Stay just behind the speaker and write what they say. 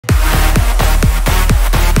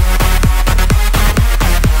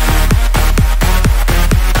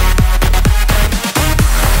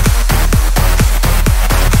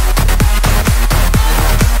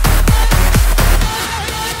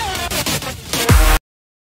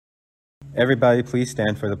Everybody please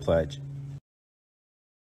stand for the pledge.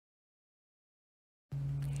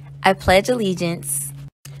 I pledge allegiance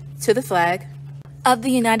to the flag of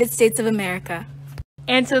the United States of America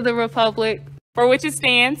and to the republic for which it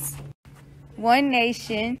stands, one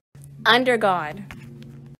nation, under God,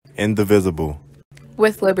 indivisible,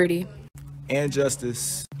 with liberty and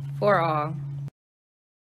justice for all.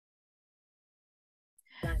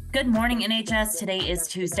 Good morning, NHS. Today is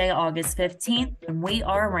Tuesday, August 15th, and we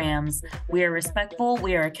are Rams. We are respectful,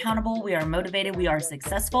 we are accountable, we are motivated, we are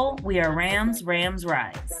successful. We are Rams, Rams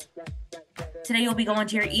rise. Today you'll be going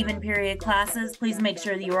to your even period classes. Please make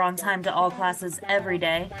sure that you are on time to all classes every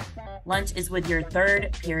day. Lunch is with your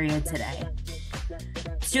third period today.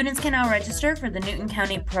 Students can now register for the Newton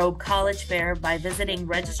County Probe College Fair by visiting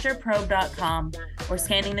registerprobe.com or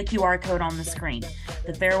scanning the QR code on the screen.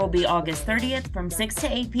 The fair will be August 30th from 6 to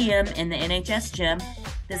 8 p.m. in the NHS gym.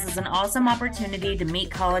 This is an awesome opportunity to meet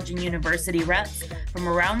college and university reps from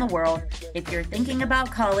around the world. If you're thinking about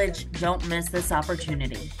college, don't miss this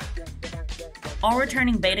opportunity. All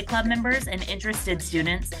returning Beta Club members and interested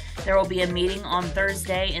students, there will be a meeting on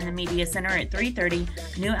Thursday in the Media Center at 3:30.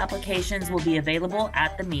 New applications will be available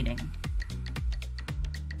at the meeting.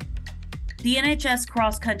 The NHS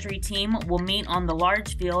cross-country team will meet on the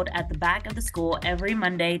large field at the back of the school every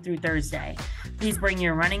Monday through Thursday. Please bring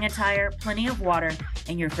your running attire, plenty of water,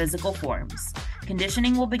 and your physical forms.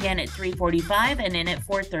 Conditioning will begin at 3:45 and end at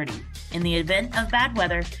 4:30. In the event of bad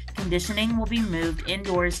weather, conditioning will be moved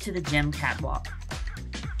indoors to the gym catwalk.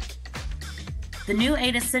 The new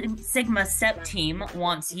Eta Sigma STEP team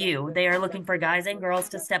wants you. They are looking for guys and girls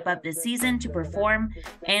to step up this season to perform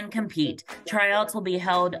and compete. Tryouts will be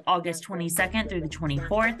held August 22nd through the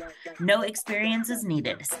 24th. No experience is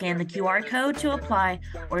needed. Scan the QR code to apply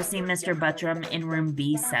or see Mr. Buttram in room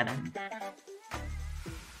B7.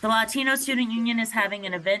 The Latino Student Union is having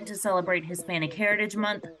an event to celebrate Hispanic Heritage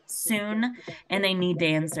Month soon, and they need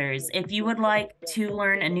dancers. If you would like to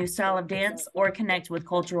learn a new style of dance or connect with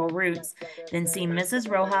cultural roots, then see Mrs.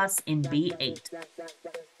 Rojas in B8.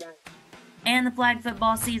 And the flag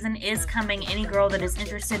football season is coming. Any girl that is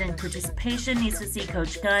interested in participation needs to see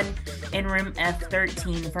Coach Gunn in room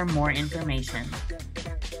F13 for more information.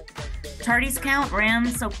 Tardies count,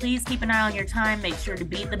 Rams, so please keep an eye on your time. Make sure to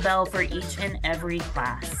beat the bell for each and every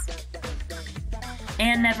class.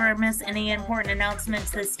 And never miss any important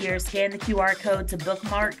announcements this year. Scan the QR code to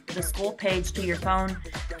bookmark the school page to your phone.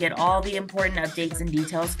 Get all the important updates and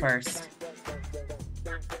details first.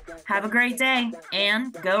 Have a great day,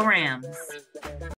 and go Rams!